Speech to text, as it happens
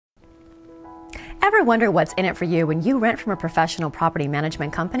Ever wonder what's in it for you when you rent from a professional property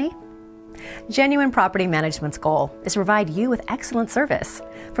management company? Genuine Property Management's goal is to provide you with excellent service,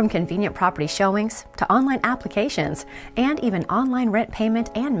 from convenient property showings to online applications and even online rent payment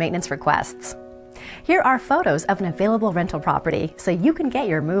and maintenance requests. Here are photos of an available rental property so you can get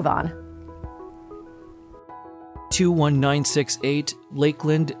your move on. 21968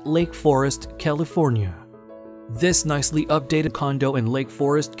 Lakeland, Lake Forest, California. This nicely updated condo in Lake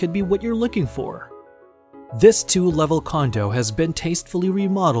Forest could be what you're looking for. This 2-level condo has been tastefully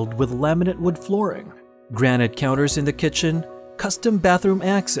remodeled with laminate wood flooring, granite counters in the kitchen, custom bathroom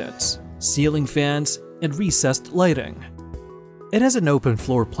accents, ceiling fans, and recessed lighting. It has an open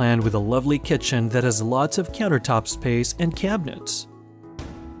floor plan with a lovely kitchen that has lots of countertop space and cabinets.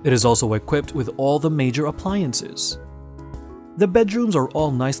 It is also equipped with all the major appliances. The bedrooms are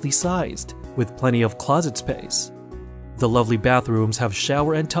all nicely sized, with plenty of closet space. The lovely bathrooms have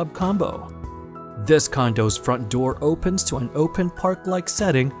shower and tub combo. This condo's front door opens to an open park-like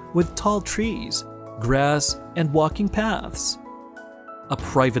setting with tall trees, grass, and walking paths. A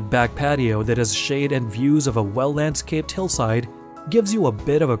private back patio that has shade and views of a well-landscaped hillside gives you a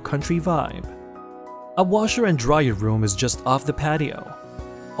bit of a country vibe. A washer and dryer room is just off the patio.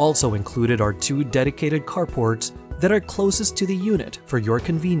 Also included are 2 dedicated carports that are closest to the unit for your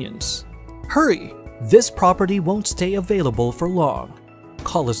convenience. Hurry! This property won't stay available for long.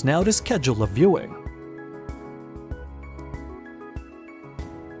 Call us now to schedule a viewing.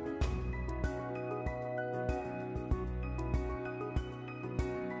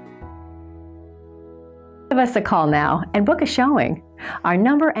 Give us a call now and book a showing. Our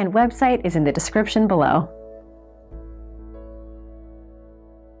number and website is in the description below.